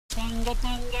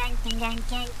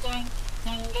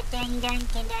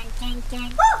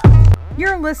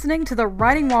You're listening to the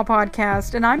Writing Wall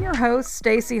Podcast, and I'm your host,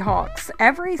 Stacey Hawks.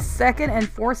 Every second and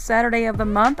fourth Saturday of the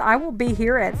month, I will be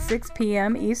here at 6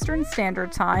 p.m. Eastern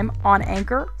Standard Time on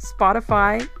Anchor,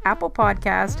 Spotify, Apple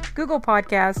Podcast, Google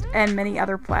Podcast, and many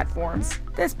other platforms.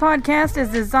 This podcast is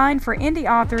designed for indie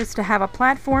authors to have a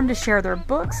platform to share their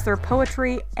books, their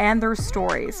poetry, and their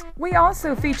stories. We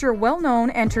also feature well-known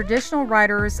and traditional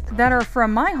writers that are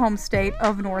from my home state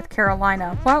of North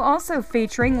Carolina, while also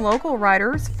featuring local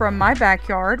writers from my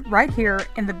backyard right here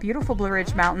in the beautiful Blue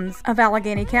Ridge Mountains of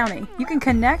Allegheny County. You can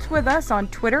connect with us on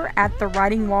Twitter at The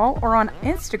Writing Wall or on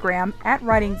Instagram at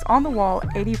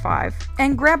WritingsOnTheWall85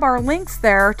 and grab our links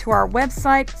there to our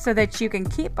website so that you can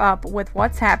keep up with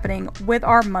what's happening with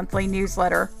our monthly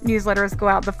newsletter. Newsletters go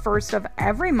out the first of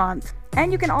every month,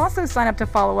 and you can also sign up to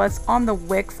follow us on the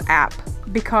Wix app.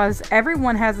 Because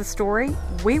everyone has a story,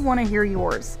 we want to hear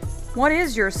yours. What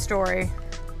is your story?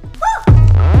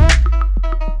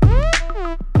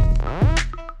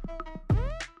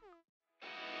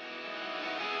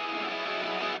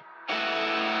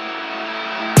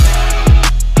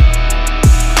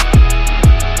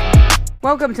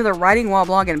 Welcome to the Writing Wall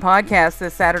Blog and Podcast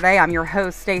this Saturday. I'm your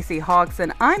host, Stacey Hawks,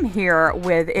 and I'm here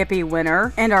with Ippy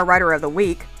winner and our Writer of the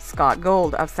Week, Scott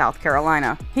Gould of South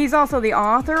Carolina. He's also the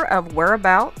author of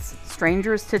Whereabouts,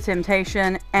 Strangers to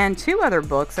Temptation, and two other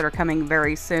books that are coming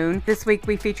very soon. This week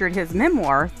we featured his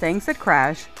memoir, Things That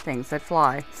Crash, Things That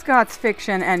Fly. Scott's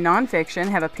fiction and nonfiction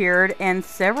have appeared in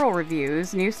several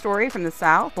reviews: New Story from the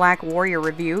South, Black Warrior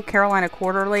Review, Carolina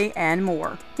Quarterly, and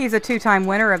more. He's a two-time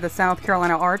winner of the South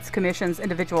Carolina Arts Commission's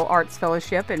Individual Arts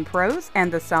Fellowship in Prose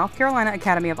and the South Carolina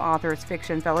Academy of Authors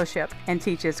Fiction Fellowship, and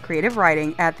teaches creative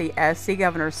writing at the S.C.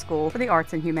 Governor's School for the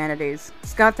Arts and Humanities.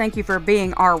 Scott, thank you for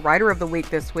being our Writer of the Week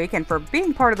this week and for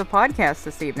being part of the podcast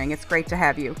this evening. It's great to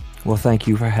have you. Well, thank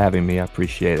you for having me. I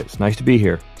appreciate it. It's nice to be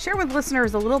here. Share with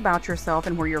listeners a little about yourself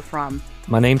and where you're from.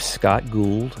 My name's Scott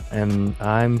Gould, and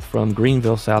I'm from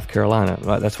Greenville, South Carolina.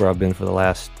 That's where I've been for the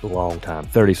last long time,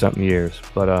 30-something years.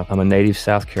 But I'm a native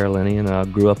South Carolinian, and I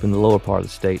grew up in the lower part of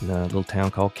the state in a little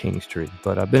town called Kingstree.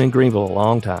 But I've been in Greenville a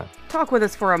long time. Talk with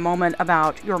us for a moment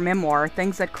about your memoir,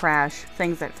 Things That Crash,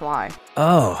 Things That Fly.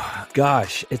 Oh,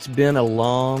 gosh. It's been a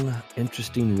long,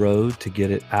 interesting road to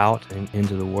get it out and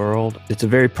into the world. It's a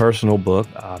very personal book.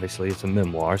 Obviously, it's a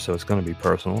memoir, so it's going to be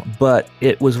personal. But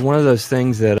it was one of those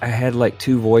things that I had like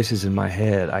two voices in my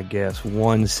head, I guess.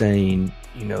 One saying,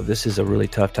 you know, this is a really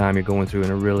tough time you're going through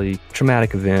and a really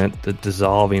traumatic event, the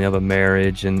dissolving of a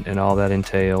marriage and all that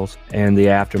entails, and the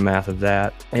aftermath of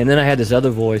that. And then I had this other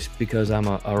voice, because I'm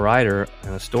a writer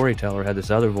and a storyteller, had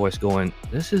this other voice going,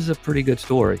 this is a pretty good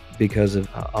story because of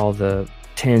all the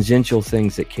tangential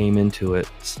things that came into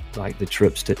it, like the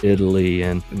trips to Italy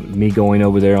and me going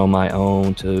over there on my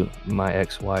own to my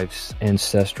ex-wife's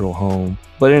ancestral home.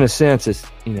 But in a sense, it's,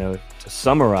 you know, to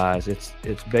summarize, it's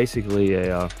basically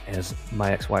as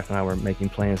my ex-wife and I were making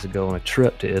plans to go on a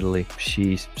trip to Italy,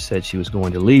 she said she was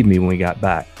going to leave me when we got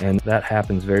back. And that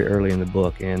happens very early in the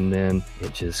book, and then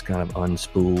it just kind of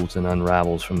unspools and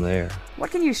unravels from there.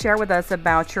 What can you share with us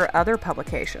about your other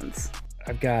publications?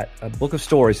 I've got a book of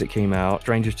stories that came out,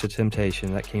 Strangers to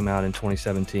Temptation, that came out in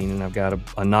 2017, and I've got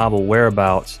a novel,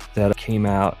 Whereabouts, that came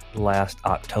out last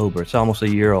October. It's almost a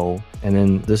year old. And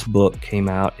then this book came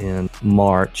out in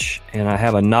March, and I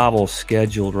have a novel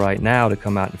scheduled right now to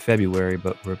come out in February,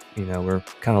 but we're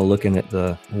kind of looking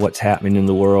at what's happening in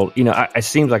the world. You know, it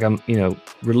seems like I'm,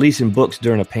 releasing books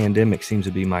during a pandemic seems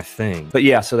to be my thing. But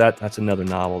yeah, so that's another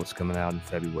novel that's coming out in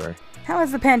February. How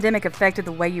has the pandemic affected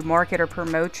the way you market or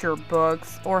promote your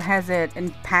books, or has it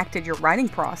impacted your writing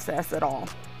process at all?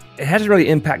 It hasn't really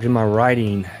impacted my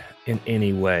writing in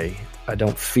any way. I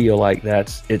don't feel like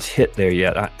it's hit there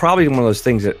yet. Probably one of those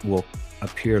things that will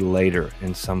appear later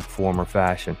in some form or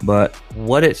fashion. But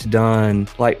what it's done,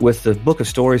 like with the book of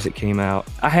stories that came out,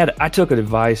 I took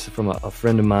advice from a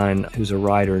friend of mine who's a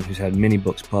writer and who's had many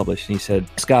books published. And he said,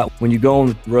 Scott, when you go on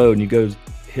the road and you go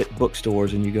hit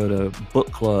bookstores and you go to book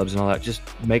clubs and all that, just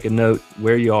make a note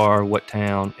where you are, what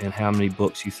town, and how many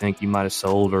books you think you might have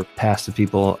sold or passed to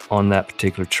people on that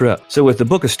particular trip. So with the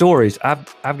book of stories,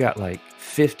 I've got like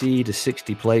 50 to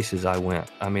 60 places I went.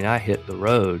 I mean, I hit the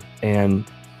road, and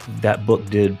that book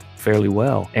did fairly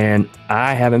well. And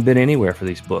I haven't been anywhere for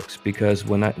these books because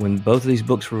when both of these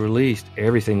books were released,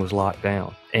 everything was locked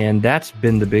down. And that's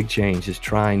been the big change, is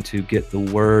trying to get the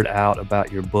word out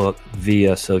about your book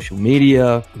via social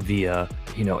media, via,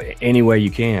 any way you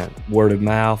can. Word of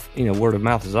mouth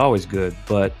is always good,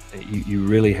 but you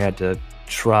really had to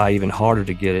try even harder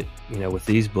to get it, with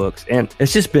these books. And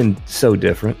it's just been so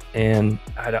different. And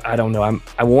I don't know,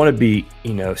 I want to be,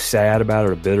 sad about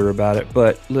it or bitter about it.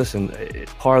 But listen,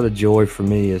 part of the joy for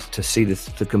me is to see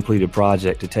the completed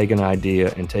project, to take an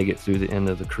idea and take it through the end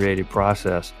of the creative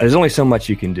process. There's only so much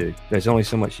you can do. There's only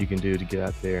so much you can do to get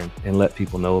out there and let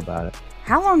people know about it.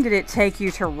 How long did it take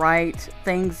you to write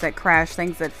Things That Crash,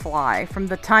 Things That Fly, from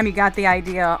the time you got the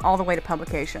idea all the way to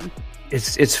publication?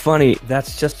 It's funny.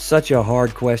 That's just such a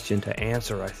hard question to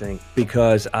answer, I think,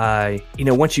 because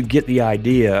once you get the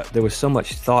idea, there was so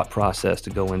much thought process to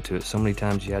go into it. So many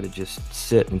times you had to just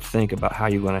sit and think about how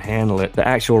you're going to handle it. The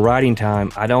actual writing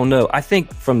time, I don't know. I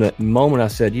think from the moment I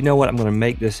said, you know what, I'm going to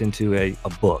make this into a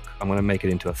book. I'm going to make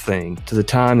it into a thing, to the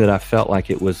time that I felt like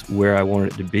it was where I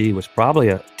wanted it to be was probably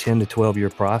a 10 to 12 year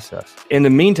process. In the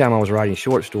meantime, I was writing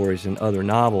short stories and other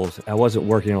novels. I wasn't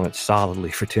working on it solidly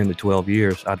for 10 to 12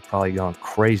 years. I'd probably gone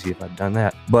crazy if I'd done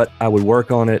that. But I would work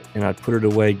on it and I'd put it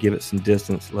away, give it some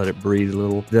distance, let it breathe a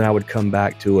little. Then I would come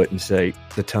back to it and say,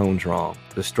 the tone's wrong,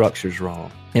 the structure's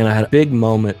wrong. And I had a big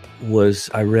moment was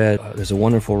I read, there's a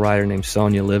wonderful writer named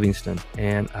Sonia Livingston,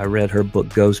 and I read her book,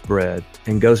 Ghost Bread.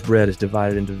 And Ghost Bread is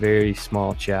divided into very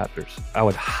small chapters. I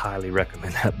would highly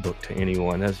recommend that book to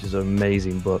anyone. That's just an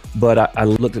amazing book. But I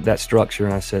looked at that structure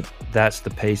and I said, that's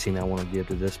the pacing I want to give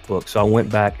to this book. So I went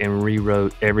back and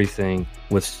rewrote everything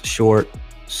with short,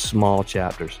 small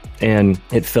chapters. And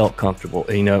it felt comfortable.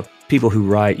 People who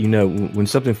write, when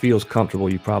something feels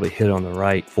comfortable, you probably hit on the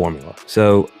right formula.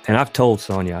 So, and I've told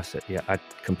Sonia, I said, yeah, I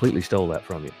completely stole that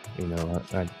from you.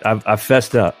 I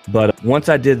fessed up. But once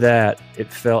I did that, it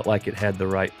felt like it had the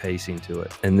right pacing to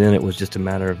it. And then it was just a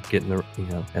matter of getting the,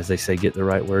 as they say, get the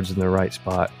right words in the right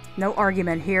spot. No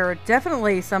argument here.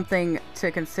 Definitely something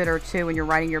to consider too when you're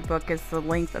writing your book is the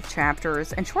length of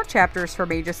chapters. And short chapters for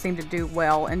me just seem to do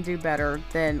well and do better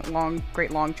than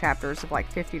great long chapters of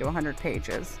like 50 to 100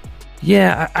 pages.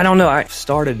 Yeah, I don't know. I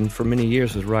started and for many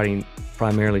years was writing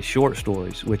primarily short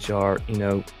stories, which are,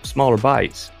 smaller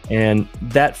bites. And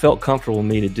that felt comfortable to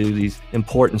me to do these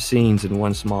important scenes in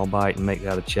one small bite and make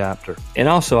that a chapter. And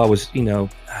also I was,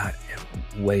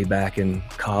 way back in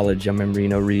college, I remember,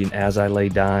 reading As I Lay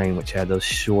Dying, which had those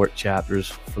short chapters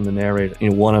from the narrator.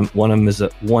 One of them is a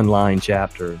one-line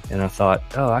chapter. And I thought,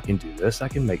 I can do this. I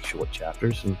can make short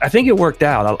chapters. And I think it worked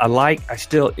out. I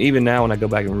still, even now when I go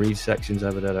back and read sections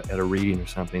of it at a reading or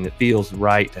something, it feels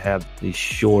right to have these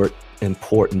short,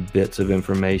 important bits of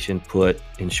information put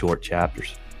in short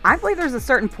chapters. I believe there's a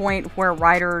certain point where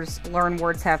writers learn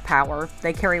words have power,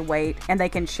 they carry weight, and they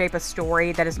can shape a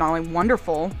story that is not only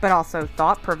wonderful, but also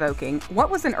thought-provoking.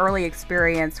 What was an early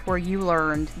experience where you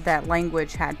learned that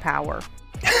language had power?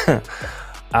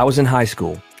 I was in high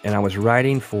school, and I was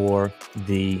writing for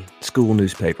the school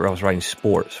newspaper. I was writing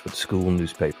sports for the school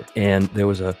newspaper. And there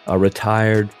was a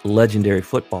retired legendary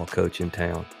football coach in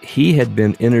town. He had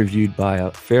been interviewed by a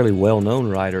fairly well-known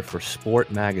writer for Sport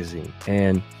magazine,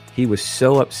 and he was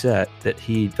so upset that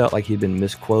he felt like he'd been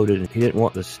misquoted and he didn't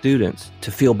want the students to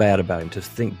feel bad about him, to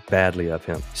think badly of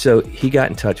him. So he got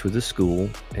in touch with the school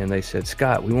and they said,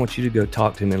 Scott, we want you to go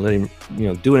talk to him and let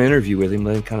him, do an interview with him,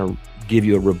 let him kind of give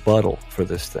you a rebuttal for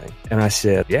this thing. And I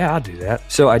said, yeah, I'll do that.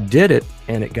 So I did it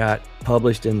and it got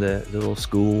published in the little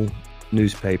school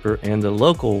newspaper and the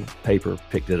local paper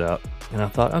picked it up. And I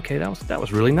thought, okay, that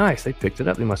was really nice. They picked it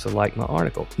up. They must have liked my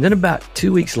article. And then about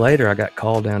 2 weeks later, I got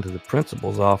called down to the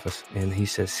principal's office and he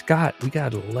says, Scott, we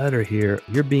got a letter here.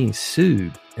 You're being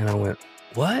sued. And I went,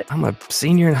 what? I'm a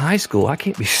senior in high school. I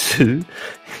can't be sued.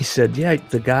 He said, yeah,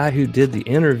 the guy who did the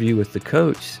interview with the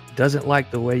coach doesn't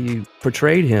like the way you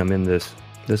portrayed him in this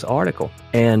article.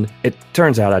 And it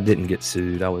turns out I didn't get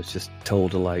sued. I was just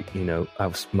told to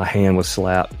my hand was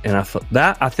slapped. And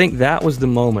I think that was the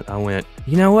moment I went,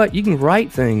 you know what? You can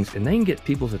write things and they can get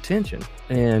people's attention.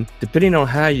 And depending on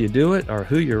how you do it or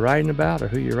who you're writing about or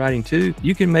who you're writing to,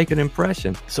 you can make an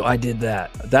impression. So I did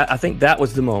that. I think that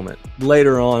was the moment.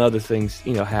 Later on, other things,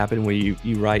 happen where you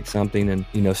write something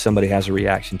and, somebody has a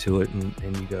reaction to it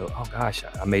and you go, oh gosh,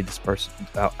 I made this person,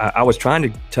 I was trying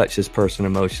to touch this person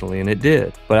emotionally and it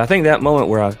did. But I think that moment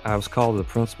where I was called to the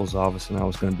principal's office and I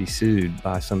was going to be sued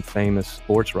by some famous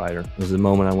sports writer was the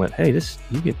moment I went, hey,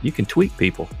 you can tweak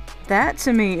people. That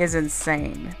to me is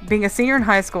insane. Being a senior in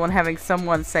high school and having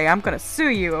someone say, I'm going to sue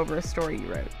you over a story you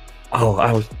wrote. Oh,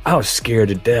 I was scared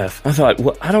to death. I thought,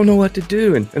 well, I don't know what to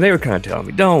do. And they were kind of telling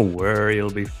me, don't worry,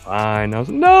 it'll be fine. I was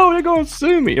like, no, they're going to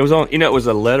sue me. It was on, it was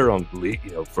a letter on,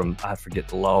 from, I forget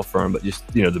the law firm, but just,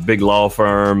 the big law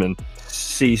firm and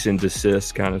cease and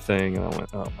desist kind of thing. And I went,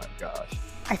 oh my gosh.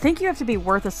 I think you have to be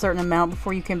worth a certain amount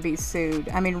before you can be sued.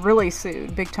 I mean, really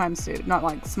sued, big time sued, not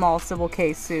like small civil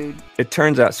case sued. It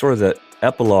turns out sort of that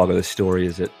epilogue of the story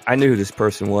is that I knew who this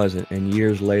person was, and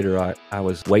years later I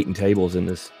was waiting tables in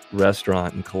this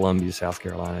restaurant in Columbia, South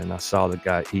Carolina, and I saw the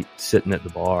guy sitting at the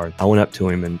bar. I went up to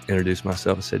him and introduced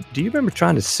myself and said, "Do you remember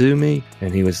trying to sue me?"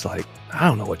 And he was like, "I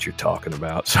don't know what you're talking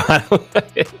about." So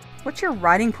What's your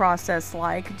writing process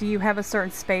like? Do you have a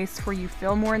certain space where you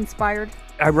feel more inspired?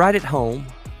 I write at home.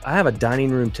 I have a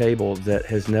dining room table that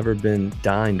has never been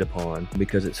dined upon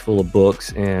because it's full of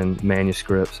books and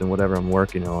manuscripts and whatever I'm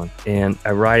working on. And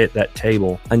I write at that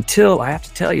table until, I have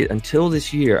to tell you, until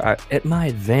this year, at my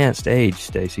advanced age,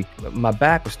 Stacy, my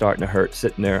back was starting to hurt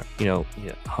sitting there,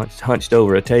 hunched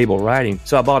over a table writing.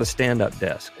 So I bought a stand-up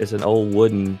desk. It's an old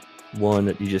wooden one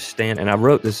that you just stand, and I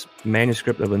wrote this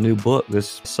manuscript of a new book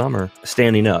this summer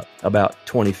standing up about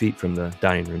 20 feet from the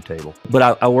dining room table.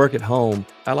 But I work at home.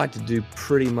 I like to do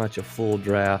pretty much a full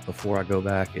draft before I go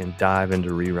back and dive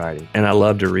into rewriting. And I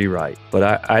love to rewrite,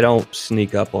 but I don't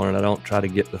sneak up on it. I don't try to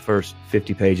get the first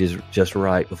 50 pages just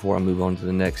right before I move on to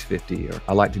the next 50. Or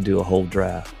I like to do a whole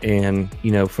draft. And,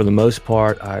 for the most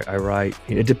part, I write.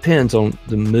 It depends on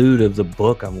the mood of the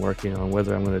book I'm working on,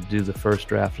 whether I'm going to do the first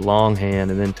draft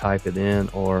longhand and then type it in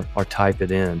or type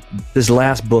it in. This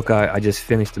last book I just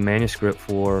finished the manuscript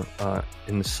for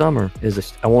in the summer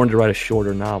I wanted to write a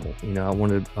shorter novel. I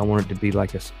wanted it to be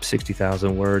like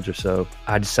 60,000 words or so.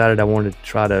 I decided I wanted to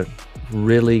try to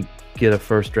really get a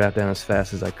first draft down as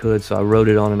fast as I could, so I wrote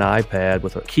it on an iPad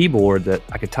with a keyboard that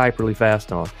I could type really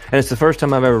fast on. And it's the first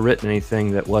time I've ever written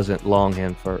anything that wasn't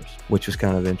longhand first, which was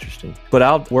kind of interesting. But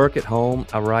I'll work at home.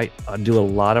 I do a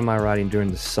lot of my writing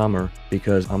during the summer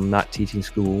because I'm not teaching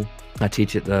school. I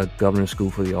teach at the Governor's School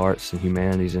for the Arts and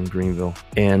Humanities in Greenville.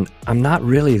 And I'm not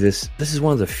really this is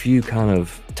one of the few kind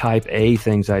of type A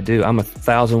things I do. I'm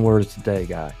 1,000 words a day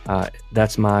guy.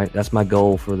 That's my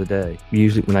goal for the day.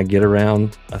 Usually when I get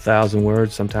around 1,000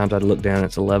 words, sometimes I'd look down and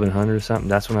it's 1,100 or something.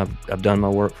 That's when I've done my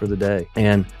work for the day.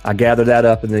 And I gather that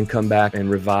up and then come back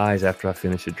and revise after I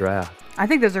finish a draft. I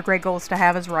think those are great goals to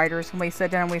have as writers when we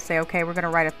sit down and we say, okay, we're going to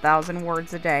write 1,000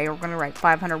 words a day, or we're going to write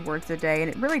 500 words a day. And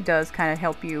it really does kind of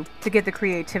help you to get the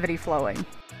creativity flowing.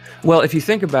 Well, if you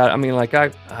think about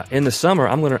it, in the summer,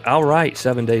 I'll write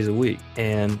 7 days a week.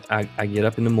 And I get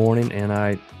up in the morning and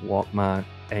I walk my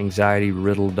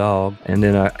anxiety-riddled dog. And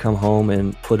then I come home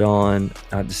and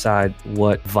I decide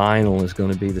what vinyl is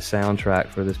going to be the soundtrack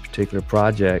for this particular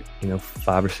project,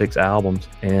 5 or 6 albums.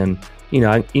 And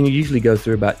I usually go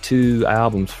through about 2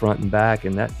 albums front and back,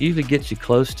 and that usually gets you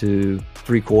close to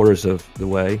 3/4 of the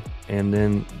way, and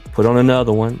then put on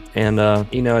another one, and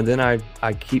and then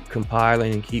I keep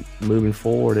compiling and keep moving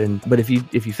forward. But if you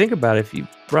think about it, if you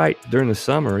write during the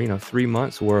summer, 3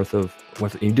 months worth of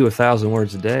you do 1,000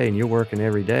 words a day, and you're working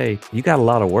every day, you got a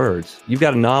lot of words. You've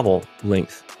got a novel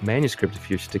length manuscript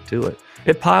if you stick to it.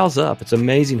 It piles up. It's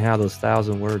amazing how those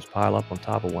 1,000 words pile up on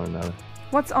top of one another.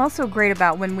 What's also great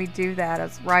about when we do that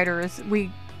as writers, we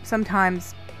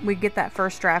get that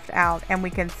first draft out and we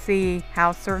can see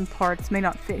how certain parts may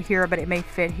not fit here, but it may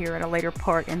fit here at a later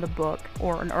part in the book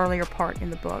or an earlier part in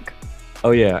the book.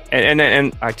 Oh yeah,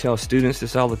 and I tell students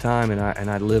this all the time, and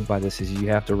I live by this: is you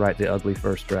have to write the ugly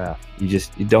first draft. You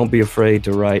don't be afraid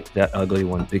to write that ugly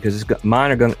one, because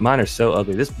mine are so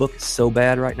ugly. This book is so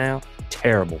bad right now,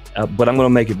 terrible. But I'm going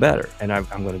to make it better, and I'm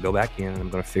going to go back in and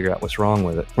I'm going to figure out what's wrong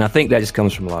with it. And I think that just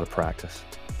comes from a lot of practice.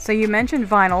 So you mentioned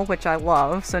vinyl, which I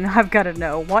love. So now I've got to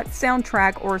know, what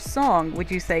soundtrack or song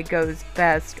would you say goes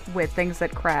best with Things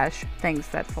That Crash, Things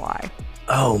That Fly?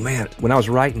 Oh man, when I was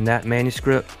writing that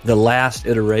manuscript, the last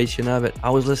iteration of it, I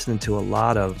was listening to a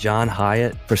lot of John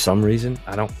Hyatt for some reason.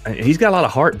 He's got a lot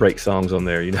of heartbreak songs on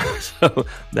there, so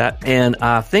and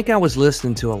I think I was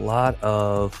listening to a lot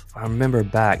of, I remember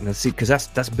back, because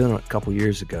that's been a couple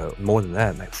years ago, more than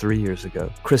that, like 3 years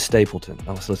ago. Chris Stapleton.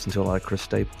 I was listening to a lot of Chris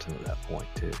Stapleton at that point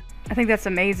too. I think that's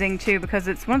amazing too, because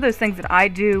it's one of those things that I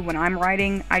do when I'm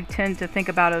writing. I tend to think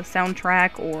about a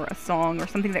soundtrack or a song or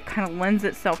something that kind of lends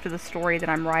itself to the story that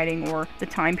I'm writing or the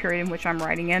time period in which I'm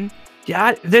writing in.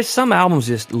 Yeah, there's some albums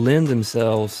just lend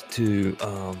themselves to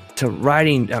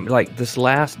writing. Like this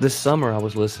summer, I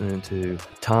was listening to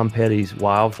Tom Petty's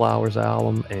Wildflowers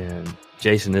album, and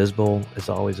Jason Isbell is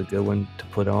always a good one to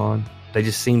put on. They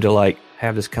just seem to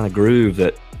have this kind of groove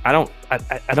that I don't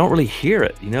really hear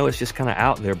it. It's just kind of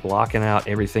out there blocking out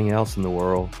everything else in the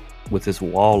world with this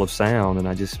wall of sound, and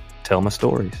I just tell my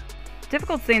stories.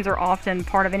 Difficult scenes are often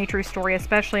part of any true story,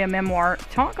 especially a memoir.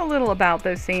 Talk a little about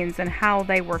those scenes and how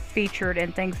they were featured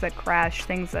in Things That Crash,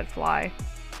 Things That Fly.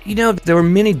 There were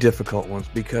many difficult ones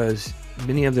because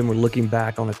many of them were looking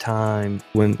back on a time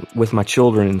when with my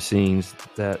children in scenes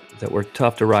that were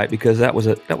tough to write, because that was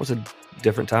a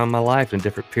different time in my life and a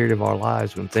different period of our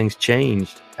lives when things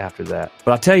changed after that.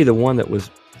 But I'll tell you, the one that was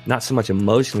not so much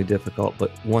emotionally difficult, but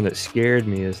one that scared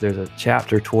me is there's a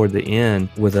chapter toward the end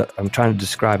I'm trying to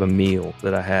describe a meal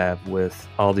that I have with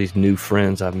all these new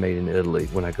friends I've made in Italy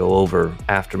when I go over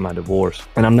after my divorce.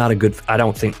 And I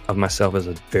don't think of myself as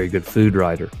a very good food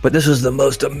writer, but this was the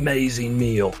most amazing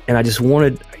meal. And I just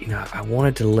wanted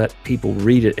to let people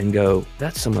read it and go,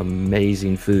 that's some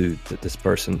amazing food that this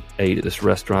person ate at this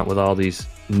restaurant with all these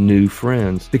new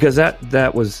friends, because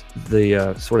that was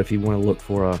the sort of, if you want to look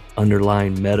for a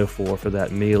underlying metaphor for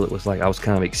that meal, it was like I was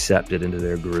kind of accepted into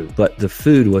their group. But the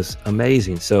food was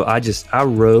amazing, so I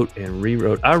wrote and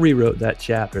rewrote. I rewrote that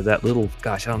chapter, that little,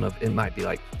 gosh, I don't know, if it might be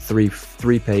like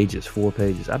three pages, 4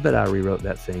 pages. I bet I rewrote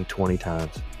that thing 20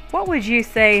 times. What would you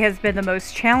say has been the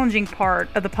most challenging part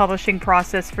of the publishing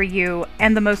process for you,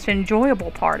 and the most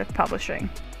enjoyable part of publishing?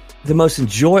 Let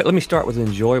me start with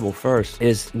enjoyable first,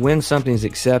 is when something's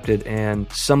accepted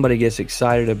and somebody gets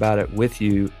excited about it with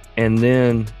you and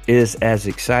then is as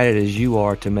excited as you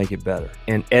are to make it better.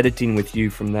 And editing with you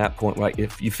from that point, like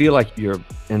if you feel like you're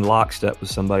in lockstep with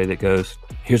somebody that goes,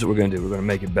 here's what we're going to do, we're going to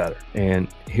make it better, and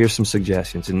here's some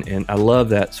suggestions. And I love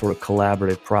that sort of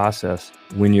collaborative process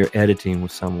when you're editing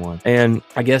with someone. And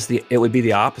I guess it would be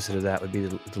the opposite of that, would be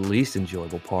the least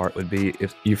enjoyable part, would be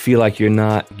if you feel like you're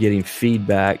not getting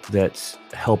feedback that's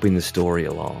helping the story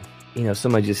along.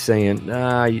 Somebody just saying,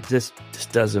 this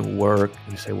doesn't work.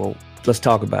 And you say, well, let's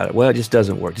talk about it. Well, it just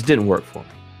doesn't work. It just didn't work for me.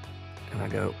 And I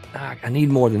go, I need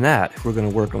more than that if we're going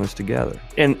to work on this together.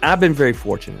 And I've been very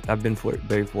fortunate.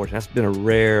 Very fortunate. That's been a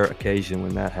rare occasion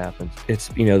when that happens. It's,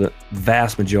 the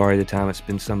vast majority of the time it's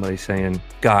been somebody saying,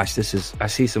 gosh, I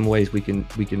see some ways we can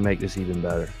make this even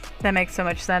better. That makes so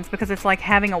much sense, because it's like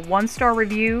having a 1-star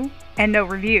review and no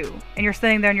review. And you're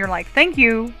sitting there and you're like, thank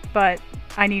you, but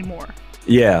I need more.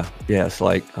 Yeah, it's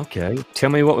like, okay, tell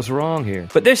me what was wrong here.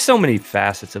 But there's so many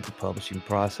facets of the publishing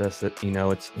process that,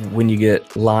 it's when you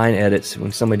get line edits,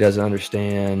 when somebody doesn't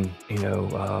understand,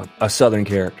 a Southern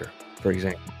character, for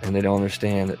example, and they don't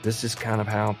understand that this is kind of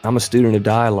how, I'm a student of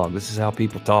dialogue, this is how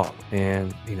people talk,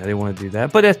 and, they want to do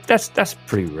that. But that's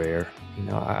pretty rare.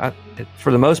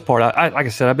 For the most part, like I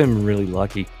said, I've been really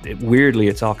lucky. Weirdly,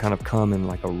 it's all kind of come in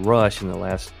like a rush in the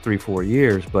last 3-4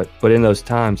 years, but in those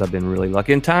times, I've been really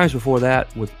lucky. In times before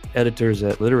that, with editors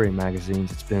at literary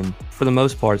magazines, for the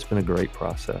most part, it's been a great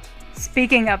process.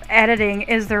 Speaking of editing,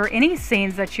 is there any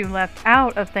scenes that you left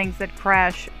out of Things That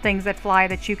Crash, Things That Fly,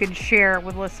 that you could share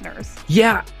with listeners?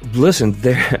 Yeah, listen,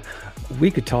 we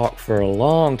could talk for a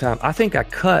long time. I think I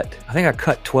cut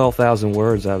 12,000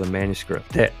 words out of the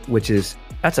manuscript,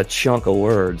 that's a chunk of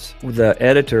words. The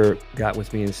editor got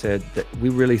with me and said that we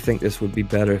really think this would be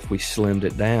better if we slimmed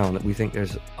it down, that we think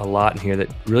there's a lot in here that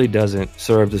really doesn't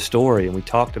serve the story. And we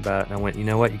talked about it, and I went, you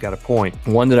know what, you got a point.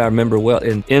 One that I remember well,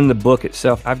 in the book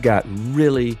itself,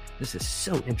 this is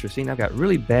so interesting, I've got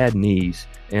really bad knees.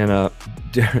 And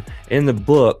in the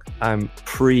book, I'm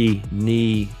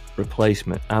pre-knee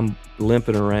replacement. I'm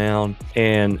limping around,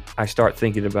 and I start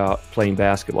thinking about playing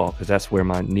basketball, because that's where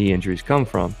my knee injuries come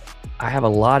from. I have a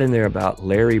lot in there about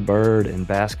Larry Bird and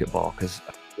basketball, because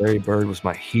Larry Bird was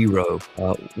my hero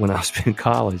when I was in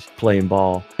college playing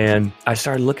ball. And I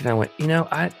started looking, I went,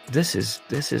 this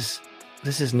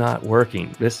is not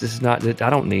working. This is not, I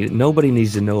don't need it. Nobody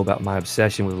needs to know about my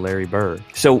obsession with Larry Bird.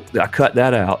 So I cut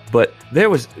that out. But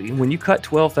when you cut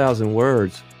 12,000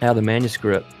 words out of the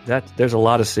manuscript, there's a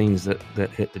lot of scenes that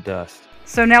hit the dust.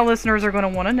 So now listeners are going to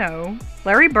want to know,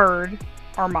 Larry Bird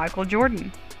or Michael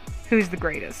Jordan? Who's the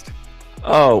greatest?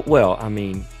 Oh, well,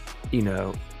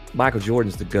 Michael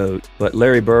Jordan's the GOAT, but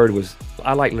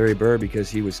I like Larry Bird because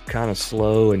he was kind of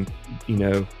slow and,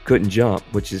 couldn't jump,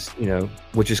 which is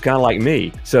kind of like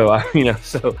me. So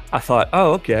so I thought,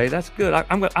 oh, okay, that's good.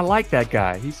 I like that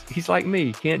guy. He's like me.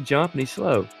 He can't jump and he's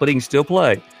slow, but he can still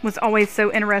play. It was always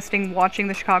so interesting watching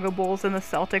the Chicago Bulls and the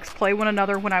Celtics play one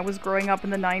another when I was growing up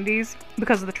in the 90s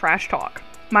because of the trash talk.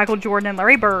 Michael Jordan and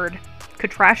Larry Bird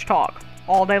could trash talk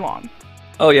all day long.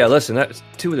 Oh, yeah, listen, that's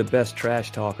two of the best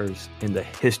trash talkers in the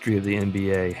history of the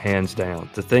NBA, hands down.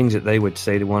 The things that they would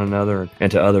say to one another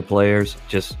and to other players,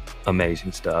 just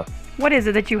amazing stuff. What is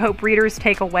it that you hope readers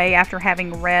take away after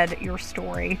having read your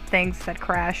story, Things That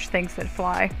Crash, Things That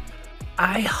Fly?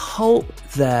 I hope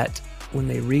that when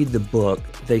they read the book,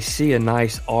 they see a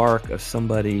nice arc of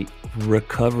somebody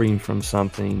recovering from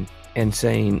something and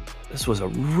saying, this was a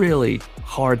really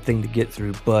hard thing to get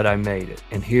through, but I made it.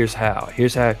 And here's how,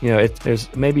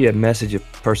 there's maybe a message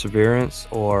of perseverance,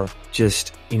 or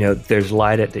just, there's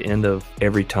light at the end of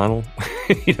every tunnel.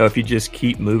 If you just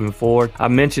keep moving forward. I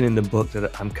mentioned in the book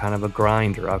that I'm kind of a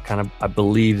grinder. I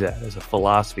believe that as a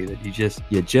philosophy, that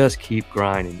you just keep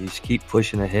grinding, you just keep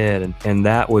pushing ahead. And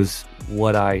that was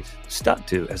what I stuck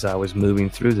to as I was moving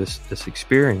through this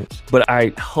experience. But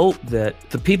I hope that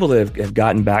the people that have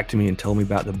gotten back to me and told me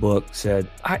about the book said,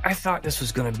 I thought this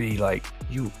was going to be like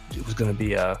it was going to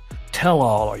be a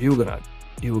tell-all, or you were going to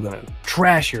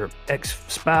trash your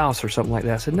ex-spouse or something like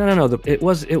that. I said, no.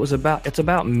 It's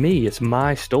about me. It's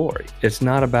my story. It's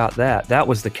not about that. That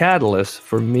was the catalyst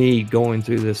for me going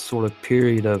through this sort of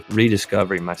period of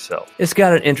rediscovering myself. It's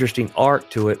got an interesting arc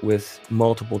to it with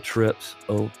multiple trips.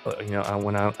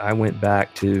 When I went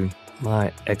back to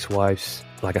my ex-wife's,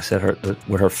 like I said,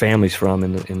 where her family's from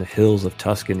in the hills of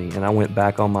Tuscany, and I went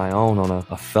back on my own on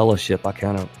a fellowship. I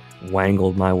kind of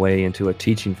wangled my way into a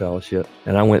teaching fellowship,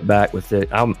 and I went back with it.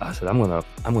 I said, I'm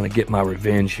gonna get my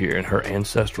revenge here in her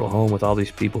ancestral home with all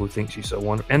these people who think she's so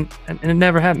wonderful, and it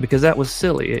never happened, because that was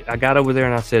silly. I got over there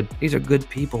and I said, these are good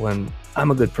people, and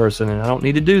I'm a good person, and I don't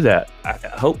need to do that. I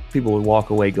hope people would walk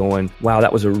away going, wow,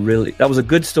 that was a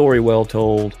good story, well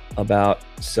told, about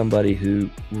somebody who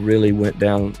really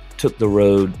took the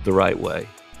road the right way.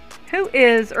 Who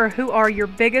is or who are your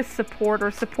biggest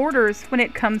supporters when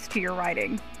it comes to your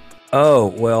writing? Oh,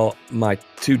 well, my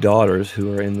two daughters,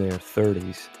 who are in their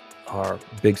 30s, are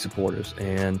big supporters.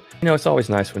 And, it's always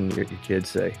nice when your kids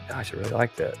say, gosh, I really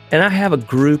like that. And I have a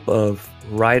group of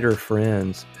writer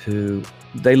friends who,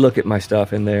 they look at my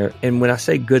stuff, and when I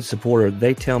say good supporter,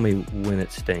 they tell me when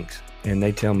it stinks. And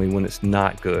they tell me when it's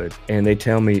not good. And they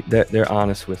tell me that they're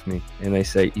honest with me. And they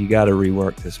say, you got to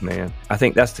rework this, man. I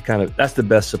think that's the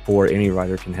best support any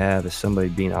writer can have, is somebody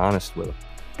being honest with them.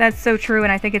 That's so true,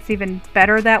 and I think it's even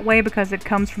better that way, because it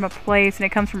comes from a place and it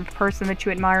comes from a person that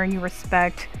you admire and you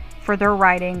respect for their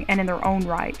writing and in their own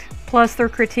right. Plus, their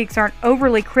critiques aren't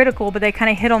overly critical, but they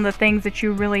kind of hit on the things that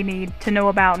you really need to know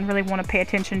about and really want to pay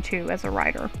attention to as a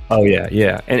writer. Oh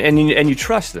yeah, and you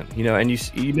trust them, and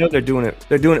they're doing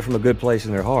it from a good place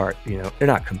in their heart. They're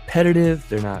not competitive.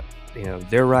 They're not.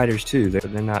 They're writers too.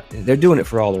 They're doing it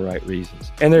for all the right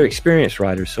reasons, and they're experienced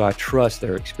writers, so I trust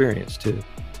their experience too.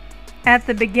 At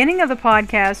the beginning of the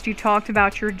podcast, you talked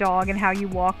about your dog and how you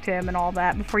walked him and all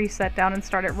that before you sat down and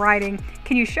started writing.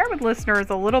 Can you share with listeners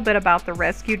a little bit about the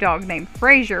rescue dog named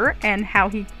Frazier and how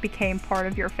he became part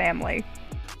of your family?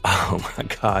 Oh my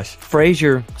gosh.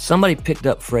 Frazier, somebody picked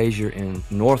up Frazier in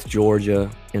North Georgia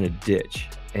in a ditch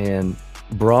and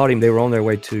brought him. They were on their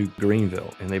way to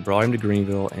Greenville, and they brought him to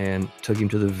Greenville and took him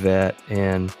to the vet,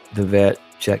 and the vet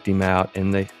checked him out,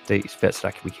 and the vet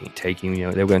said, we can't take him. They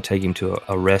were going to take him to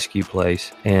a rescue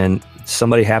place, and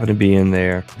somebody happened to be in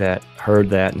there that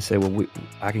heard that and said, well,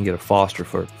 I can get a foster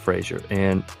for Frazier.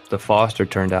 And the foster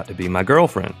turned out to be my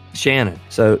girlfriend, Shannon.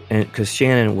 So, because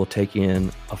Shannon will take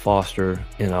in a foster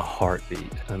in a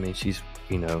heartbeat. I mean, she's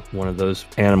one of those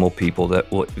animal people that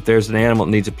if there's an animal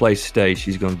that needs a place to stay,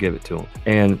 she's going to give it to him.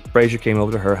 And Frazier came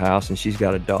over to her house, and she's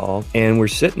got a dog. And we're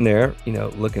sitting there,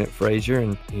 looking at Frazier,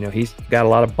 and, he's got a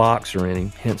lot of boxer in him,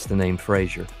 hence the name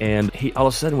Frazier. And all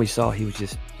of a sudden we saw he was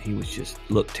just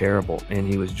looked terrible, and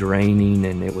he was draining,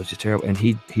 and it was just terrible. And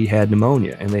he had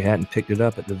pneumonia, and they hadn't picked it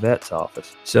up at the vet's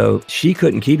office. So she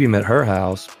couldn't keep him at her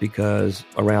house, because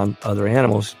around other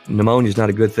animals, pneumonia is not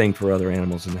a good thing for other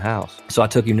animals in the house. So I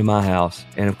took him to my house.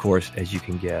 And of course, as you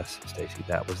can guess, Stacy,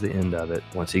 that was the end of it.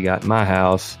 Once he got in my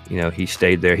house, he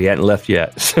stayed there. He hadn't left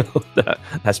yet. So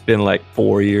that's been like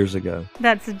 4 years ago.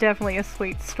 That's definitely a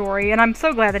sweet story. And I'm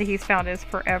so glad that he's found his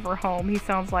forever home. He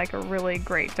sounds like a really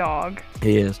great dog.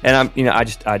 He is. And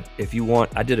if you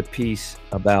want, I did a piece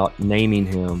about naming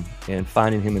him and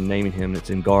finding him and naming him.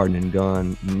 It's in Garden and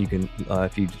Gun. And you can,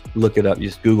 if you look it up,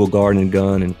 just Google Garden and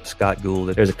Gun and Scott Gould.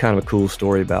 There's a kind of a cool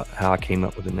story about how I came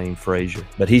up with the name Frazier.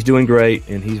 But he's doing great,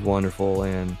 and he's wonderful,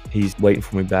 and he's waiting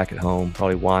for me back at home,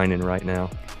 probably whining right now.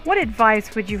 What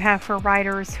advice would you have for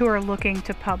writers who are looking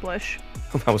to publish?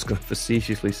 I was going to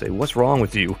facetiously say, what's wrong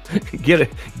with you? Get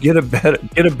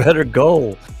a better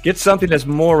goal. Get something that's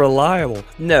more reliable.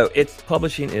 No,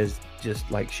 publishing is just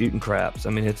like shooting craps. I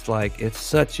mean, it's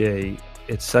such a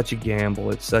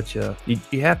gamble.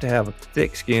 You have to have a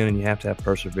thick skin, and you have to have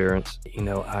perseverance.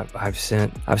 I've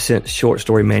sent short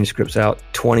story manuscripts out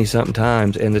 20 something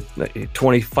times, and the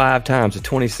 25 times, the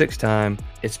 26th time,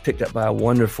 it's picked up by a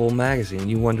wonderful magazine.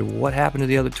 You wonder what happened to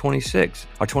the other 26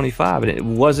 or 25, and it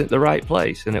wasn't the right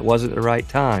place and it wasn't the right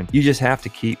time. You just have to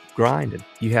keep grinding.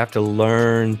 You have to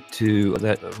learn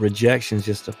that rejection is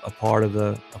just a part of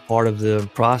the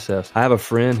process. I have a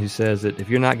friend who says that if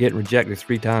you're not getting rejected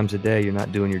 3 times a day, you're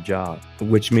not doing your job,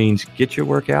 which means get your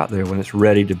work out there when it's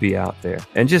ready to be out there.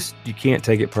 And just, you can't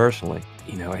take it personally.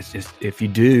 It's just, if you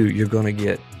do, you're going to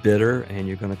get bitter and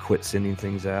you're going to quit sending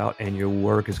things out and your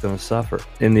work is going to suffer.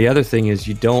 And the other thing is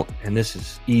and this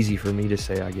is easy for me to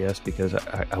say, I guess, because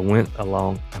I went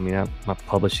along, my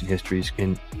publishing history is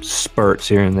in spurts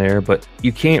here and there, but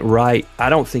you can't write. I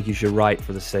don't think you should write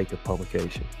for the sake of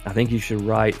publication. I think you should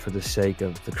write for the sake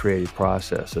of the creative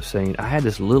process of saying, I had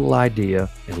this little idea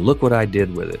and look what I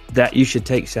did with it. That you should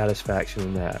take satisfaction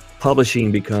in that.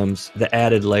 Publishing becomes the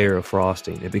added layer of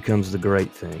frosting. It becomes the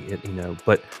great thing,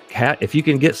 but if you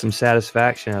can get some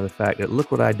satisfaction out of the fact that,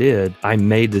 look what I did, I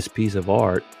made this piece of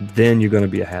art, then you're going to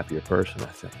be a happier person, I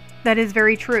think. That is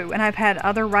very true. And I've had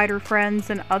other writer friends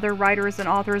and other writers and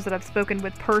authors that I've spoken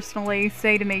with personally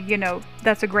say to me,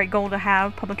 that's a great goal to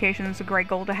have. Publication is a great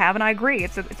goal to have. And I agree.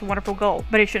 It's a wonderful goal,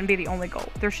 but it shouldn't be the only goal.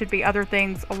 There should be other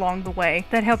things along the way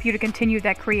that help you to continue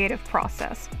that creative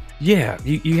process. Yeah,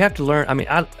 you have to learn.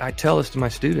 I tell this to my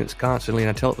students constantly,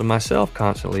 and I tell it to myself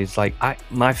constantly. It's like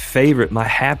my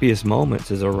happiest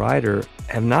moments as a writer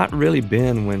have not really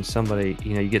been when somebody,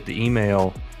 you get the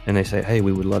email and they say, hey,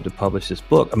 we would love to publish this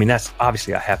book. That's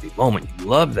obviously a happy moment. You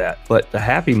love that. But the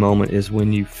happy moment is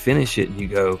when you finish it and you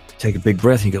go, take a big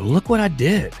breath and you go, look what I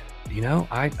did.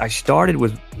 I started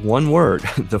with one word,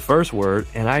 the first word,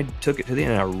 and I took it to the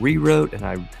end, and I rewrote, and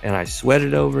I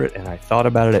sweated over it, and I thought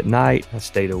about it at night. I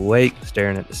stayed awake,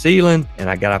 staring at the ceiling, and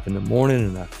I got up in the morning,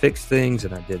 and I fixed things,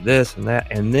 and I did this and that,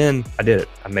 and then I did it.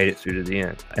 I made it through to the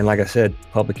end. And like I said,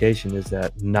 publication is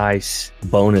that nice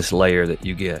bonus layer that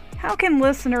you get. How can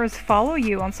listeners follow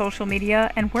you on social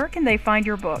media, and where can they find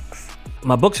your books?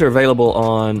 My books are available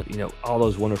on, all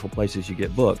those wonderful places you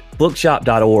get booked.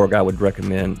 Bookshop.org, I would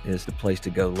recommend, is the place to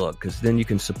go look, because then you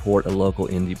can support a local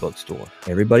indie bookstore.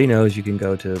 Everybody knows you can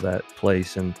go to that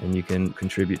place and you can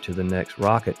contribute to the next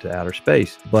rocket to outer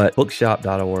space. But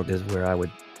bookshop.org is where I would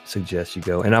suggest you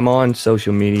go. And I'm on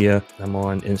social media. I'm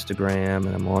on Instagram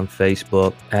and I'm on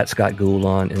Facebook at Scott Gould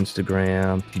on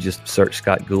Instagram. If you just search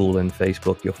Scott Gould in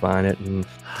Facebook, you'll find it. And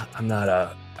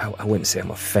I wouldn't say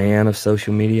I'm a fan of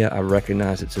social media. I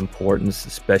recognize its importance,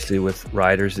 especially with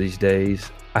writers these days.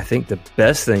 I think the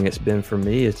best thing it's been for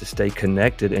me is to stay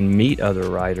connected and meet other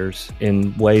writers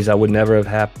in ways I would never have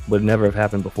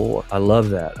happened before. I love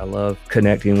that. I love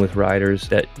connecting with writers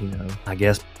that, I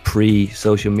guess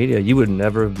pre-social media, you would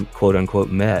never have, quote unquote,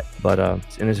 met. But and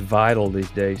it's vital these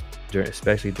days,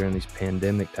 especially during these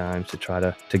pandemic times, to try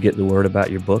to get the word about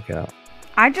your book out.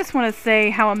 I just want to say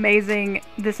how amazing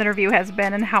this interview has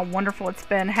been and how wonderful it's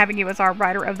been having you as our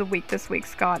Writer of the Week this week,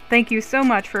 Scott. Thank you so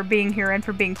much for being here and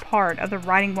for being part of the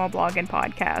Writing While Blogging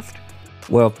podcast.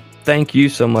 Well, thank you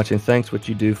so much, and thanks what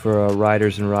you do for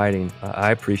writers and writing.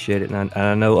 I appreciate it, and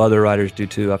I know other writers do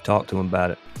too. I've talked to them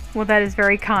about it. Well, that is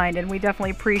very kind, and we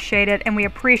definitely appreciate it, and we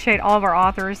appreciate all of our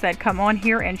authors that come on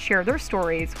here and share their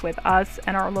stories with us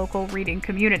and our local reading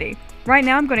community. Right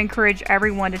now, I'm going to encourage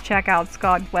everyone to check out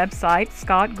Scott's website,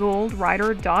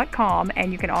 scottgouldwriter.com,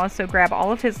 and you can also grab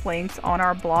all of his links on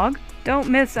our blog. Don't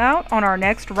miss out on our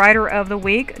next Writer of the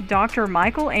Week, Dr.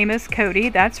 Michael Amos Cody.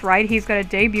 That's right, he's going to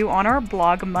debut on our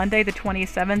blog Monday the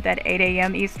 27th at 8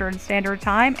 a.m. Eastern Standard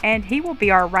Time, and he will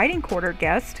be our Writing Quarter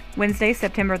guest Wednesday,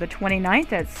 September the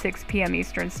 29th at 6 p.m.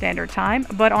 Eastern Standard Time.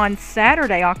 But on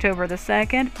Saturday, October the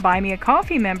 2nd, Buy Me a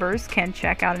Coffee members can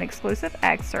check out an exclusive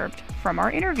excerpt from our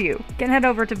interview. You can head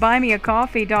over to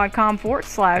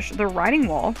buymeacoffee.com/The Writing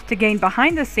Wall to gain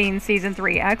behind-the-scenes Season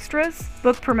 3 extras,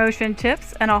 book promotion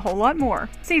tips, and a whole lot more.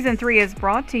 Season 3 is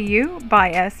brought to you by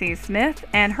S.E. Smith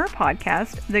and her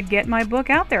podcast, the Get My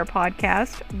Book Out There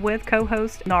podcast, with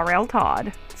co-host Narelle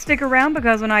Todd. Stick around,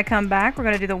 because when I come back, we're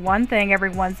going to do the one thing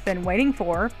everyone's been waiting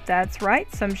for. That's right,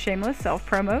 some shameless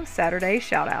self-promo Saturday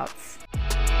shout-outs.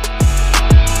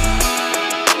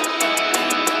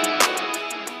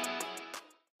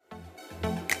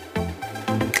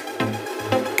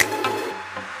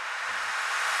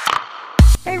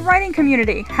 Hey, writing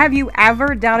community, have you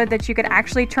ever doubted that you could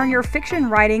actually turn your fiction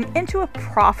writing into a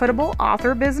profitable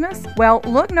author business? Well,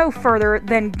 look no further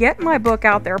than Get My Book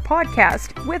Out There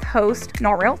podcast with host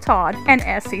Narelle Todd and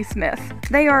S.E. Smith.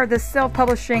 They are the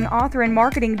self-publishing author and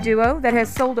marketing duo that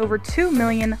has sold over 2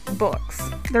 million books.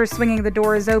 They're swinging the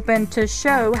doors open to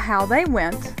show how they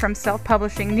went from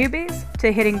self-publishing newbies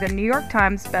to hitting the New York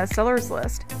Times bestsellers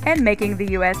list and making the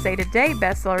USA Today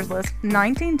bestsellers list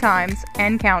 19 times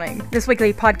and counting. This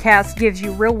weekly podcast gives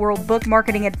you real-world book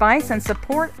marketing advice and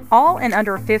support, all in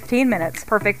under 15 minutes.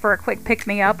 Perfect for a quick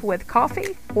pick-me-up with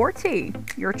coffee or tea,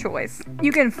 your choice.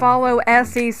 You can follow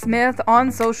S.E. Smith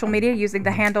on social media using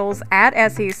the handles at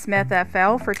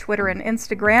SESmithFL for Twitter and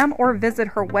Instagram, or visit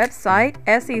her website,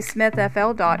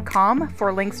 SESmithFL.com,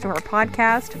 for links to her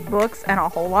podcast, books, and a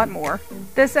whole lot more.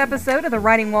 This episode of the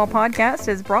Writing Wall Podcast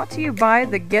is brought to you by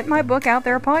the Get My Book Out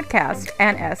There podcast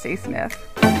and S.E. Smith.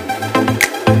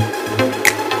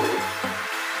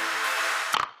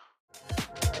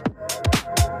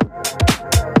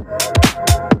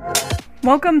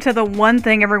 Welcome to the one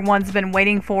thing everyone's been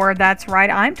waiting for. That's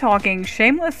right, I'm talking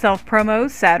shameless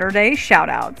self-promo Saturday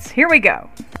shoutouts. Here we go.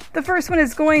 The first one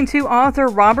is going to author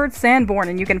Robert Sanborn,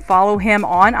 and you can follow him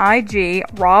on IG,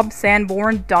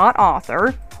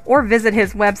 robsanborn.author, or visit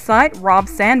his website,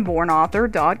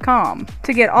 robsanbornauthor.com,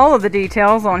 to get all of the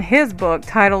details on his book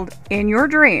titled In Your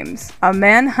Dreams. A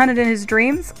man hunted in his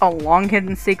dreams, a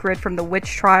long-hidden secret from the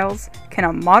witch trials. Can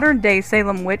a modern-day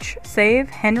Salem witch save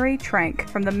Henry Trank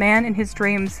from the man in his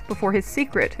dreams before his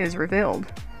secret is revealed?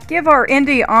 Give our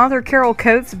indie author Carol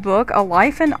Coates' book, A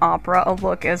Life in Opera, a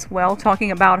look as well,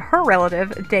 talking about her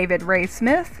relative, David Ray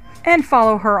Smith, and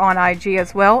follow her on IG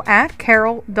as well, at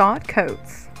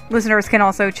carol.coates. Listeners can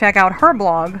also check out her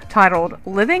blog titled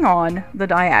Living on the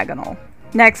Diagonal.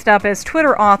 Next up is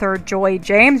Twitter author Joy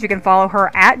James. You can follow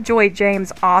her at Joy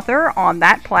James Author on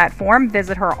that platform.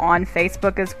 Visit her on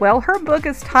Facebook as well. Her book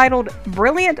is titled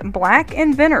Brilliant Black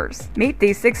Inventors. Meet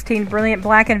these 16 brilliant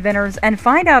black inventors and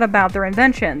find out about their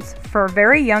inventions for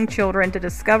very young children to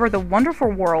discover the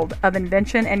wonderful world of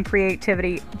invention and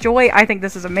creativity. Joy, I think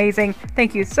this is amazing.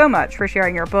 Thank you so much for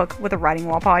sharing your book with the Writing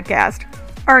Wall Podcast.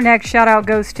 Our next shout out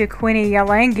goes to Queenie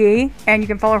Yalangi, and you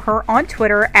can follow her on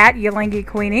Twitter at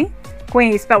YalangiQueenie.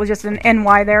 Queenie spelled with just an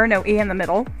NY there, no E in the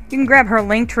middle. You can grab her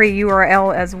Linktree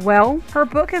URL as well. Her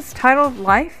book is titled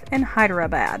Life in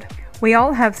Hyderabad. We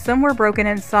all have somewhere broken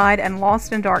inside and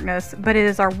lost in darkness, but it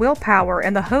is our willpower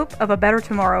and the hope of a better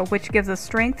tomorrow which gives us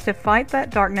strength to fight that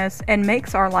darkness and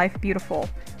makes our life beautiful.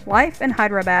 Life in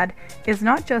Hyderabad is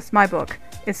not just my book,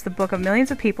 it's the book of millions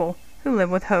of people who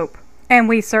live with hope. And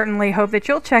we certainly hope that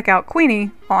you'll check out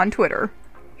Queenie on Twitter.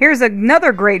 Here's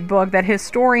another great book that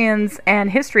historians and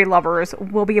history lovers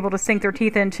will be able to sink their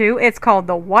teeth into. It's called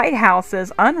The White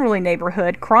House's Unruly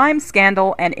Neighborhood, Crime,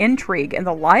 Scandal, and Intrigue in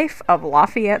the Life of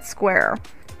Lafayette Square.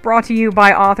 Brought to you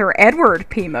by author Edward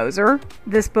P. Moser.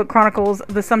 This book chronicles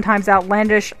the sometimes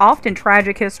outlandish, often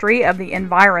tragic history of the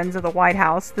environs of the White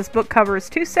House. This book covers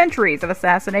 2 centuries of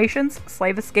assassinations,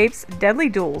 slave escapes, deadly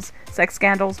duels, sex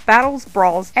scandals, battles,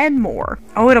 brawls, and more.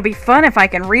 Oh, it'll be fun if I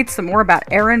can read some more about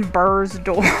Aaron Burr's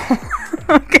duel.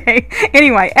 Okay,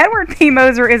 anyway, Edward P.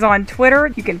 Moser is on Twitter.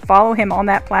 You can follow him on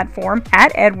that platform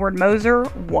at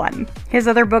EdwardMoser1. His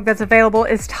other book that's available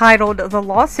is titled The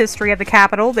Lost History of the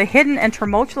Capitol, The Hidden and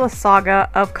Tumultuous Saga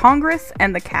of Congress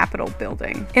and the Capitol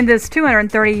Building. In this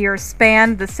 230-year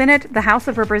span, the Senate, the House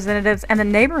of Representatives, and the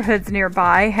neighborhoods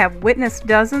nearby have witnessed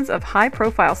dozens of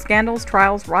high-profile scandals,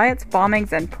 trials, riots,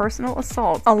 bombings, and personal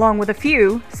assaults, along with a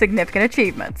few significant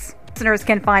achievements. Listeners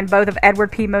can find both of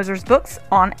Edward P. Moser's books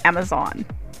on Amazon.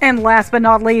 And last but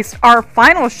not least, our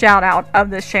final shout out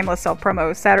of this Shameless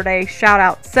Self-Promo Saturday shout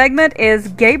out segment is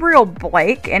Gabriel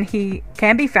Blake, and he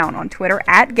can be found on Twitter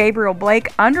at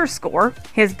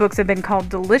GabrielBlake_. His books have been called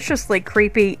deliciously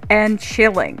creepy and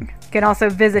chilling. You can also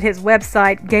visit his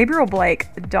website,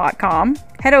 GabrielBlake.com.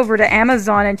 Head over to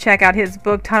Amazon and check out his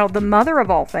book titled The Mother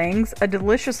of All Things, a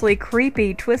deliciously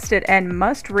creepy, twisted, and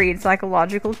must-read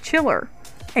psychological chiller.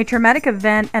 A traumatic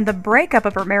event and the breakup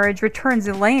of her marriage returns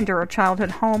Elaine to her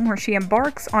childhood home, where she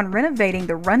embarks on renovating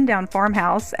the rundown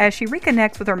farmhouse as she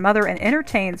reconnects with her mother and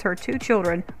entertains her 2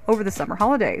 children over the summer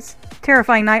holidays.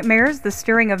 Terrifying nightmares, the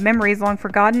stirring of memories long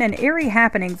forgotten, and eerie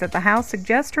happenings at the house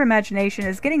suggest her imagination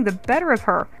is getting the better of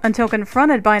her until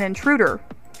confronted by an intruder,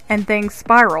 and things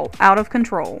spiral out of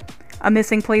control. A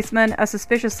missing policeman, a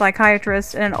suspicious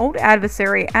psychiatrist, and an old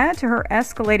adversary add to her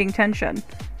escalating tension.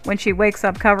 When she wakes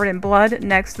up covered in blood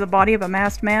next to the body of a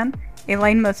masked man,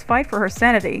 Elaine must fight for her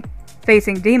sanity,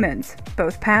 facing demons,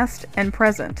 both past and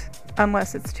present,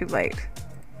 unless it's too late.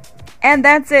 And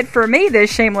that's it for me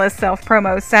this shameless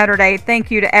self-promo Saturday. Thank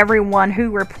you to everyone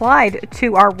who replied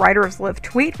to our Writer's Lift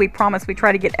tweet. We promise we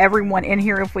try to get everyone in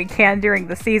here if we can during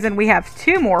the season. We have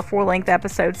 2 more full-length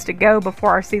episodes to go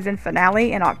before our season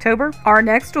finale in October. Our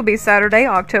next will be Saturday,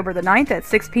 October the 9th at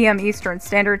 6 p.m. Eastern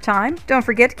Standard Time. Don't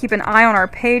forget to keep an eye on our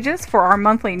pages for our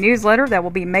monthly newsletter that will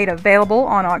be made available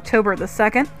on October the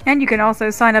 2nd. And you can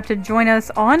also sign up to join us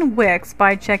on Wix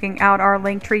by checking out our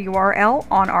Linktree URL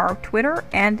on our Twitter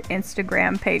and Instagram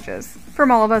pages.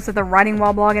 From all of us at the Writing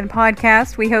While Blogging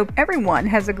podcast, we hope everyone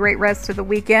has a great rest of the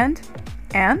weekend.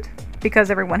 And because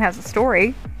everyone has a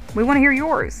story, we want to hear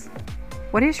yours.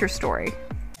 What is your story?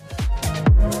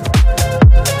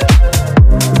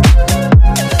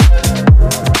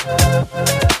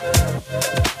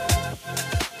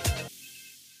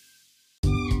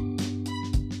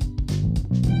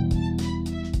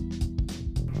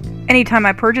 Anytime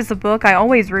I purchase a book, I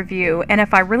always review, and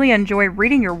if I really enjoy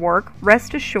reading your work,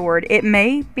 rest assured it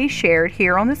may be shared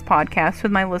here on this podcast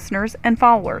with my listeners and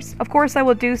followers. Of course, I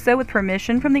will do so with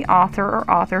permission from the author or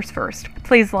authors first.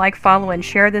 Please like, follow, and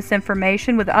share this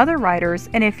information with other writers,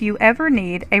 and if you ever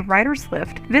need a writer's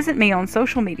lift, visit me on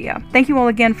social media. Thank you all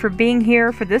again for being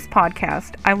here for this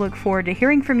podcast. I look forward to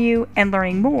hearing from you and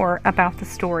learning more about the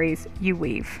stories you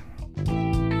weave.